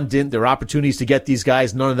 LeBron didn't. There are opportunities to get these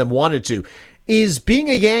guys. None of them wanted to. Is being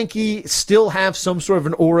a Yankee still have some sort of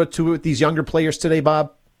an aura to it with these younger players today,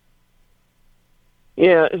 Bob?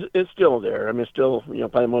 Yeah, it's still there. I mean, it's still, you know,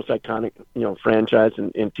 probably the most iconic, you know, franchise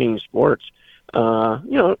in team sports. You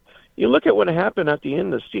know, you look at what happened at the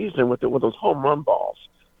end of the season with those home run balls.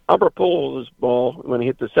 Albert Pujols' ball, when he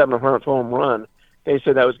hit the 700th home run, they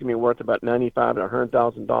said that was going to be worth about $95,000 to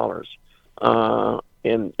 $100,000.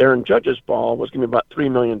 And Aaron Judge's ball was going to be about $3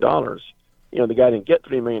 million. You know, the guy didn't get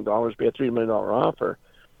 $3 million, but he had a $3 million offer.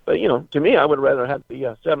 But, you know, to me, I would rather have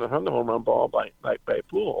the 700 home run ball by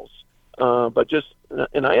Pujols. But just,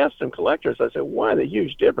 and I asked some collectors, I said, why the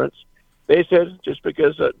huge difference? They said just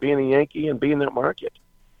because being a Yankee and being in that market.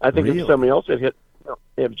 I think if somebody else had hit, you know,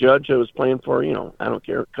 if Judge was playing for, you know, I don't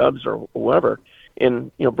care, Cubs or whoever,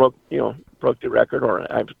 and, you know, broke the record,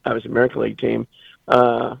 or I was an American League team, you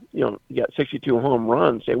know, you got 62 home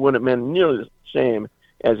runs, it wouldn't have been nearly the same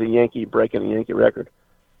as a Yankee breaking the Yankee record.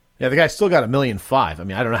 Yeah, the guy still got $1.5 million. I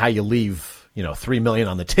mean, I don't know how you leave, you know, $3 million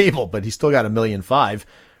on the table, but he still got $1.5 million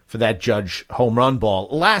for that Judge home run ball.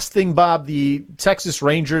 Last thing, Bob, the Texas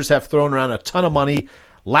Rangers have thrown around a ton of money.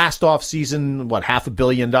 Last offseason, $500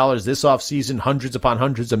 million. This offseason, hundreds upon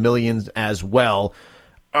hundreds of millions as well.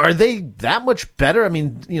 Are they that much better? I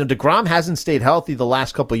mean, you know, DeGrom hasn't stayed healthy the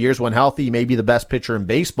last couple of years. When healthy, he may be the best pitcher in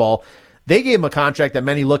baseball. They gave him a contract that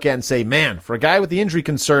many look at and say, man, for a guy with the injury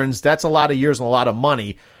concerns, that's a lot of years and a lot of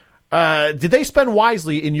money. Did they spend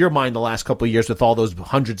wisely, in your mind, the last couple of years with all those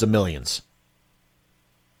hundreds of millions?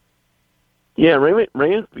 Yeah,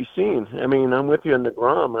 remains to be seen. I mean, I'm with you on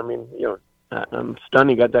DeGrom. I mean, you know, I'm stunned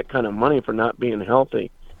he got that kind of money for not being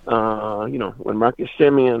healthy. You know, when Marcus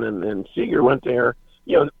Semien and Seager went there,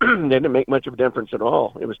 you know, they didn't make much of a difference at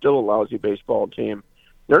all. It was still a lousy baseball team.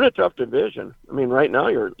 They're in a tough division. I mean, right now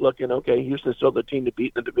you're looking, okay, Houston's still the team to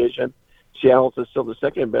beat in the division. Seattle's is still the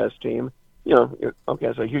second best team. You know, okay,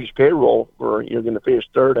 it's a huge payroll for you're going to finish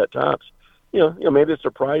third at tops. You know, maybe it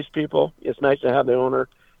surprised people. It's nice to have the owner,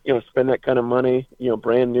 you know, spend that kind of money. You know,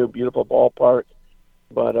 brand new, beautiful ballpark.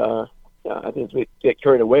 But yeah, I think we get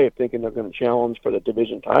carried away thinking they're going to challenge for the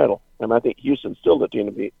division title. And I think Houston's still the team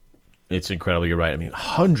to beat. It's incredible. You're right. I mean,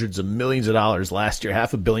 hundreds of millions of dollars last year,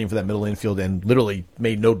 $500 million for that middle infield, and literally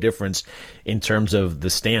made no difference in terms of the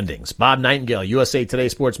standings. Bob Nightingale, USA Today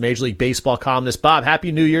Sports Major League Baseball columnist. Bob,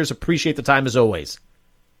 Happy New Year's. Appreciate the time as always.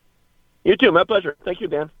 You too. My pleasure. Thank you,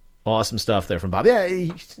 Dan. Awesome stuff there from Bob. Yeah,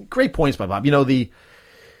 great points by Bob. You know, the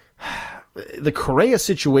Correa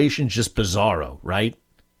situation's just bizarro, right?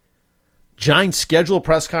 Giants schedule a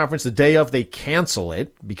press conference the day of. They cancel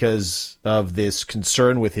it because of this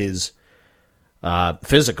concern with his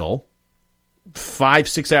physical.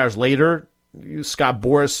 5-6 hours later, Scott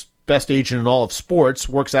Boras, best agent in all of sports,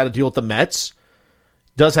 works out a deal with the Mets.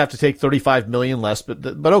 Does have to take $35 million less,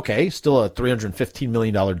 but okay, still a $315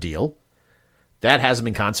 million deal. That hasn't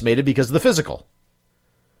been consummated because of the physical.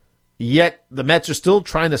 Yet the Mets are still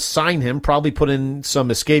trying to sign him, probably put in some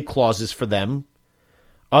escape clauses for them.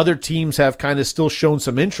 Other teams have kind of still shown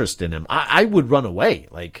some interest in him. I would run away.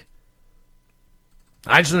 Like,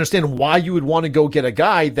 I just understand why you would want to go get a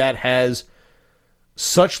guy that has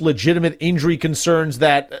such legitimate injury concerns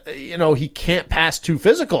that, you know, he can't pass 2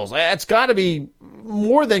 physicals. That's got to be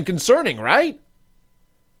more than concerning, right?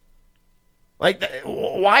 Like,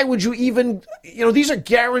 why would you even, you know, these are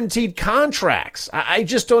guaranteed contracts. I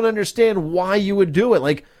just don't understand why you would do it.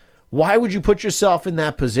 Like, why would you put yourself in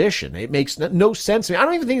that position? It makes no sense to me. I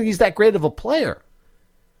don't even think he's that great of a player.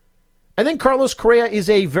 I think Carlos Correa is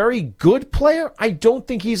a very good player. I don't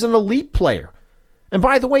think he's an elite player. And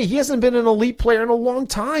by the way, he hasn't been an elite player in a long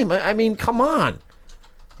time. I mean, come on.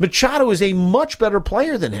 Machado is a much better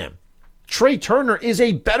player than him. Trey Turner is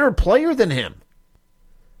a better player than him.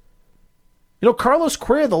 You know, Carlos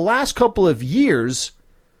Correa, the last couple of years,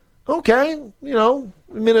 okay, you know,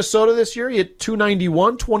 Minnesota this year, he had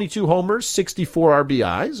 291, 22 homers, 64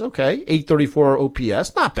 RBIs. Okay, 834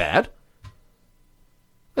 OPS. Not bad.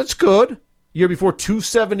 That's good. Year before,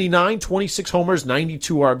 279, 26 homers,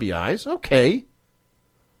 92 RBIs. Okay.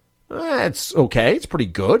 That's okay. It's pretty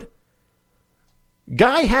good.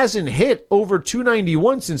 Guy hasn't hit over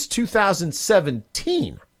 291 since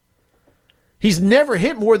 2017. He's never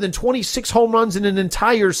hit more than 26 home runs in an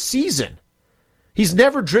entire season. He's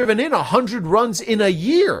never driven in 100 runs in a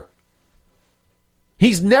year.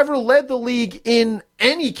 He's never led the league in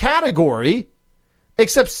any category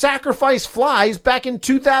except sacrifice flies back in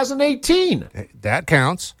 2018. That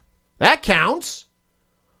counts. That counts.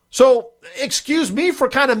 So, excuse me for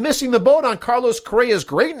kind of missing the boat on Carlos Correa's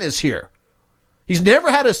greatness here. He's never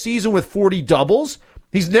had a season with 40 doubles.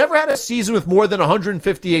 He's never had a season with more than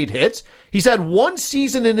 158 hits. He's had one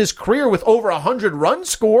season in his career with over 100 runs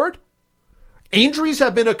scored. Injuries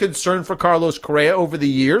have been a concern for Carlos Correa over the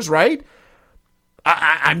years, right?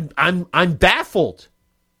 I'm baffled.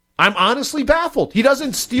 I'm honestly baffled. He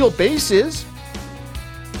doesn't steal bases.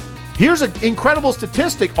 Here's an incredible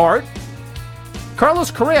statistic, Art. Carlos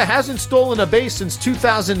Correa hasn't stolen a base since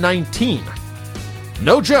 2019.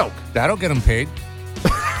 No joke. That'll get him paid.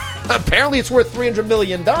 Apparently it's worth $300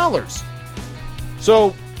 million.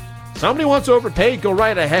 So, somebody wants to overpay, go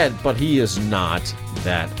right ahead, but he is not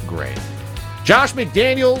that great. Josh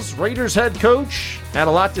McDaniels, Raiders head coach, had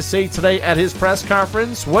a lot to say today at his press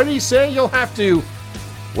conference. What did he say? You'll have to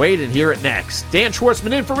wait and hear it next. Dan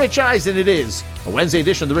Schwartzman in for Rich Eisen. It is a Wednesday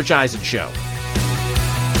edition of The Rich Eisen Show.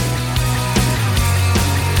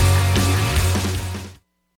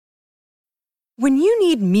 When you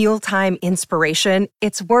need mealtime inspiration,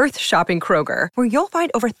 it's worth shopping Kroger, where you'll find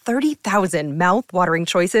over 30,000 mouth-watering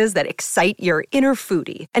choices that excite your inner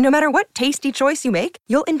foodie. And no matter what tasty choice you make,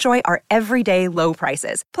 you'll enjoy our everyday low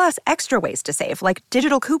prices, plus extra ways to save, like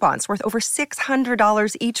digital coupons worth over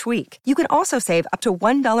 $600 each week. You can also save up to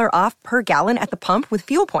 $1 off per gallon at the pump with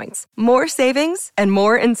fuel points. More savings and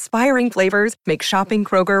more inspiring flavors make shopping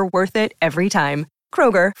Kroger worth it every time.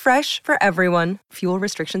 Kroger, fresh for everyone. Fuel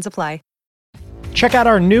restrictions apply. Check out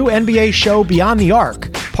our new NBA show, Beyond the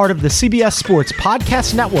Arc, part of the CBS Sports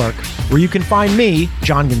Podcast Network, where you can find me,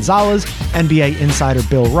 John Gonzalez, NBA insider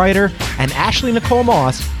Bill Ryder, and Ashley Nicole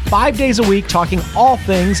Moss 5 days a week talking all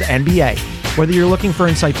things NBA. Whether you're looking for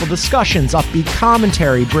insightful discussions, upbeat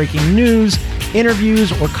commentary, breaking news,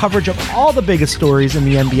 interviews, or coverage of all the biggest stories in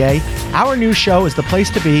the NBA, our new show is the place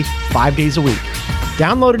to be 5 days a week.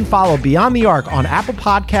 Download and follow Beyond the Arc on Apple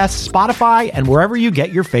Podcasts, Spotify, and wherever you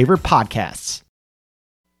get your favorite podcasts.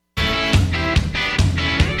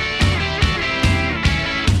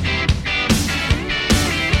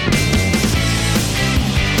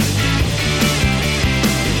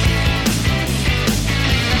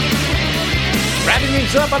 Wrapping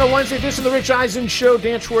things up on a Wednesday edition of the Rich Eisen Show.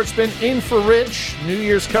 Dan Schwartzman in for Rich. New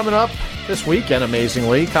Year's coming up this weekend,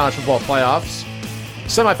 amazingly. College football playoffs.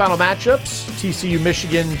 Semifinal matchups. TCU,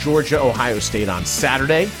 Michigan, Georgia, Ohio State on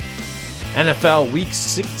Saturday. NFL Week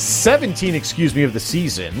 17 of the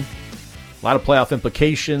season. A lot of playoff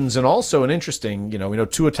implications, and also an interesting, we know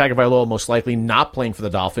Tua Tagovailoa most likely not playing for the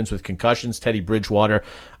Dolphins with concussions. Teddy Bridgewater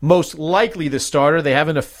most likely the starter. They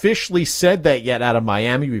haven't officially said that yet out of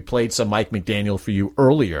Miami. We played some Mike McDaniel for you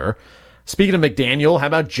earlier. Speaking of McDaniel, how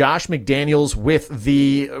about Josh McDaniels with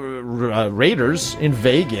the Raiders in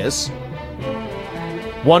Vegas?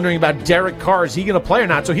 Wondering about Derek Carr. Is he going to play or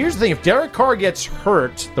not? So here's the thing. If Derek Carr gets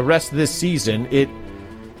hurt the rest of this season, it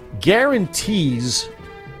guarantees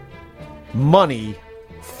money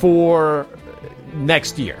for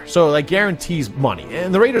next year. So that guarantees money.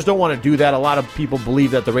 And the Raiders don't want to do that. A lot of people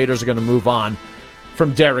believe that the Raiders are going to move on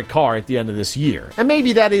from Derek Carr at the end of this year. And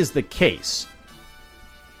maybe that is the case.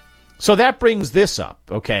 So that brings this up,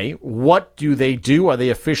 okay? What do they do? Are they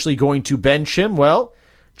officially going to bench him? Well,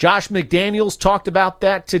 Josh McDaniels talked about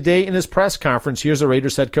that today in his press conference. Here's the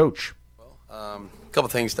Raiders head coach. A couple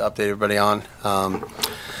things to update everybody on.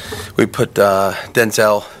 We put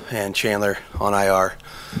Denzel and Chandler on IR,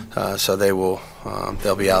 so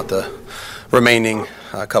they'll be out the remaining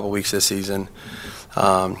couple weeks this season.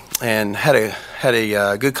 And had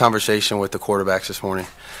a good conversation with the quarterbacks this morning,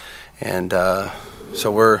 and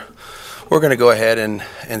so we're going to go ahead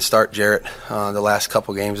and start Jarrett the last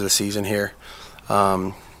couple games of the season here.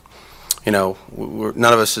 None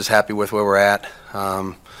of us is happy with where we're at.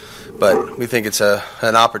 But we think it's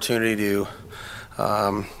an opportunity to,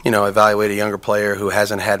 evaluate a younger player who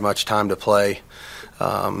hasn't had much time to play.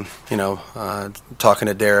 Talking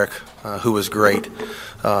to Derek, who was great.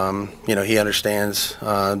 He understands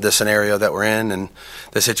the scenario that we're in and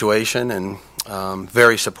the situation, and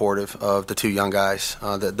very supportive of the two young guys.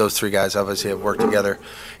 Those three guys obviously have worked together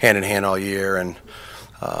hand in hand all year, and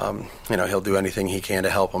he'll do anything he can to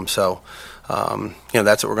help them. So,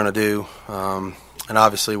 that's what we're going to do. And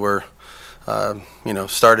obviously we're,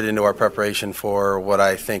 started into our preparation for what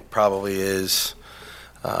I think probably is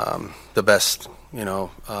the best,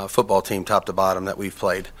 football team top to bottom that we've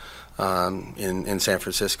played in San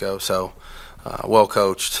Francisco. So well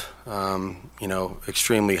coached,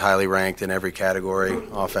 extremely highly ranked in every category,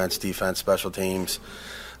 offense, defense, special teams.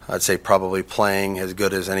 I'd say probably playing as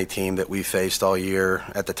good as any team that we faced all year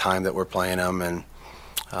at the time that we're playing them. And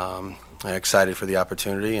excited for the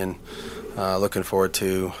opportunity and looking forward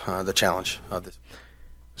to the challenge of this.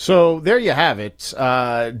 So there you have it.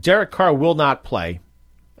 Derek Carr will not play,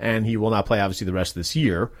 and he will not play, obviously, the rest of this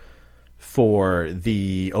year for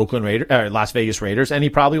the Las Vegas Raiders, and he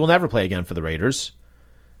probably will never play again for the Raiders.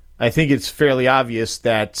 I think it's fairly obvious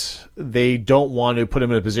that they don't want to put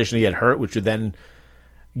him in a position to get hurt, which would then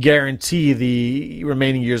guarantee the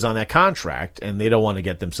remaining years on that contract, and they don't want to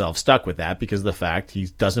get themselves stuck with that because of the fact he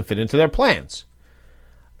doesn't fit into their plans.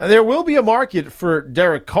 There will be a market for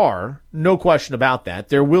Derek Carr, no question about that.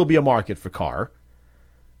 There will be a market for Carr.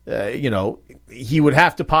 He would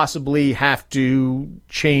have to possibly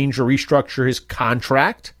change or restructure his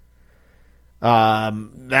contract.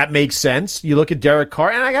 That makes sense. You look at Derek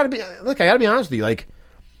Carr, and I gotta be honest with you. Like,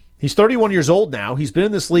 he's 31 years old now. He's been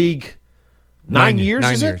in this league 9 years.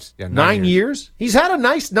 9 is years. it? Yeah, 9 years. He's had a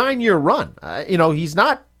nice 9-year run. He's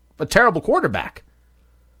not a terrible quarterback.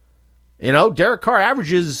 Derek Carr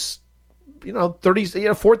averages,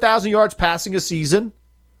 4,000 yards passing a season.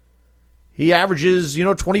 He averages,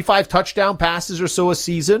 25 touchdown passes or so a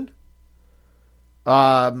season.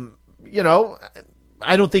 I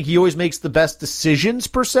don't think he always makes the best decisions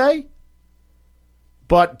per se.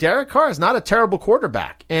 But Derek Carr is not a terrible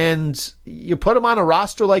quarterback. And you put him on a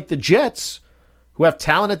roster like the Jets, who have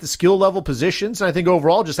talent at the skill level positions, and I think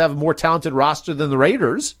overall just have a more talented roster than the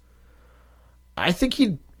Raiders. I think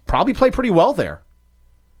he'd probably play pretty well there.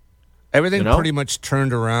 Everything pretty much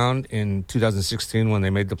turned around in 2016 when they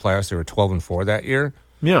made the playoffs. They were 12-4 that year.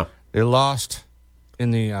 Yeah. They lost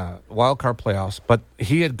in the wild card playoffs, but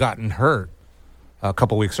he had gotten hurt a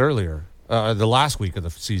couple weeks earlier, the last week of the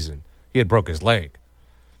season. He had broke his leg.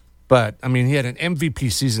 But, he had an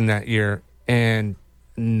MVP season that year and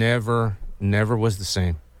never was the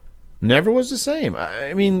same. Never was the same.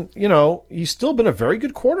 He's still been a very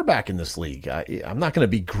good quarterback in this league. I'm not going to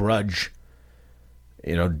begrudge,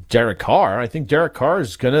 Derek Carr. I think Derek Carr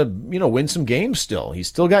is going to, win some games still. He's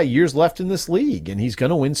still got years left in this league, and he's going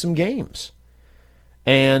to win some games.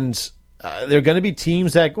 And there are going to be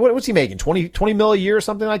teams that, what's he making, 20 mil a year or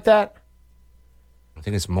something like that? I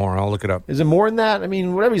think it's more. I'll look it up. Is it more than that?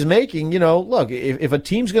 Whatever he's making, look, if a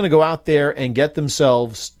team's going to go out there and get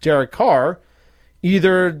themselves Derek Carr,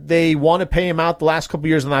 either they want to pay him out the last couple of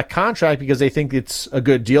years on that contract because they think it's a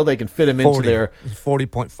good deal. They can fit him into their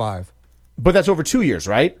 40.5. But that's over 2 years,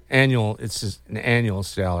 right? Annual. It's just an annual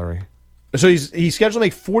salary. So he's scheduled to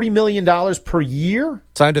make $40 million per year?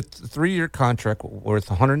 Signed a 3-year contract worth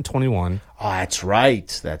 $121. Oh, that's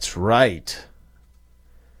right.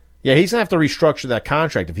 Yeah, he's going to have to restructure that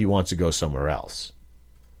contract if he wants to go somewhere else.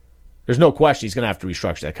 There's no question he's going to have to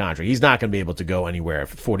restructure that contract. He's not going to be able to go anywhere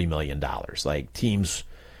for $40 million. Like, teams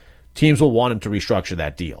will want him to restructure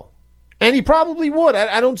that deal. And he probably would.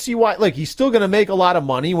 I don't see why. Like, he's still going to make a lot of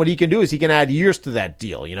money. What he can do is he can add years to that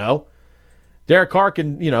deal, Derek Carr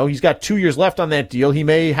can, he's got 2 years left on that deal. He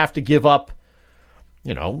may have to give up,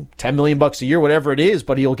 $10 million a year, whatever it is,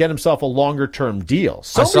 but he'll get himself a longer-term deal.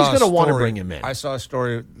 Somebody's going to want to bring him in. I saw a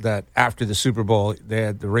story that after the Super Bowl,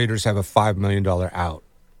 the Raiders have a $5 million out.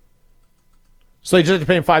 So they just have to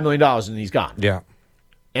pay him $5 million and he's gone. Yeah.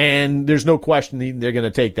 And there's no question they're going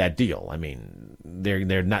to take that deal. They're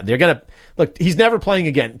going to look. He's never playing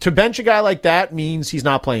again. To bench a guy like that means he's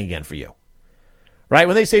not playing again for you, right?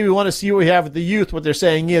 When they say we want to see what we have with the youth, what they're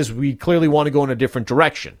saying is we clearly want to go in a different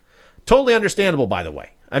direction. Totally understandable, by the way.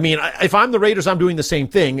 If I'm the Raiders, I'm doing the same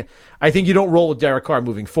thing. I think you don't roll with Derek Carr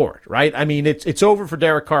moving forward, right? It's over for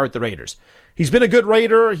Derek Carr at the Raiders. He's been a good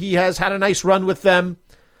Raider. He has had a nice run with them.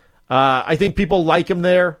 I think people like him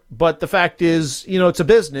there, but the fact is, it's a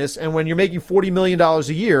business, and when you're making $40 million a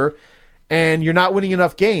year and you're not winning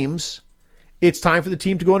enough games, it's time for the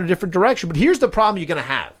team to go in a different direction. But here's the problem you're going to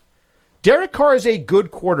have. Derek Carr is a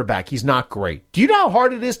good quarterback. He's not great. Do you know how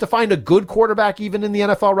hard it is to find a good quarterback even in the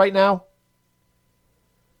NFL right now?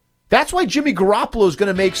 That's why Jimmy Garoppolo is going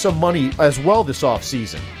to make some money as well this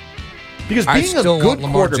offseason. Because being a good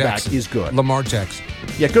quarterback is good. Lamar Jackson.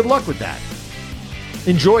 Yeah, good luck with that.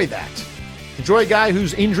 Enjoy that. Enjoy a guy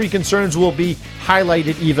whose injury concerns will be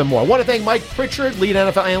highlighted even more. I want to thank Mike Pritchard, lead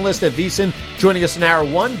NFL analyst at VSiN, joining us in Hour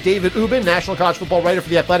 1. David Ubben, national college football writer for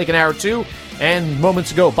The Athletic in Hour 2. And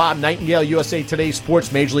moments ago, Bob Nightingale, USA Today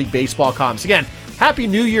Sports Major League Baseball columns. Again, Happy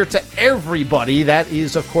New Year to everybody. That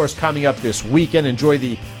is, of course, coming up this weekend. Enjoy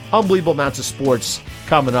the unbelievable amounts of sports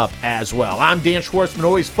coming up as well. I'm Dan Schwartzman,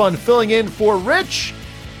 always fun filling in for Rich.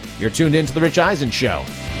 You're tuned in to The Rich Eisen Show.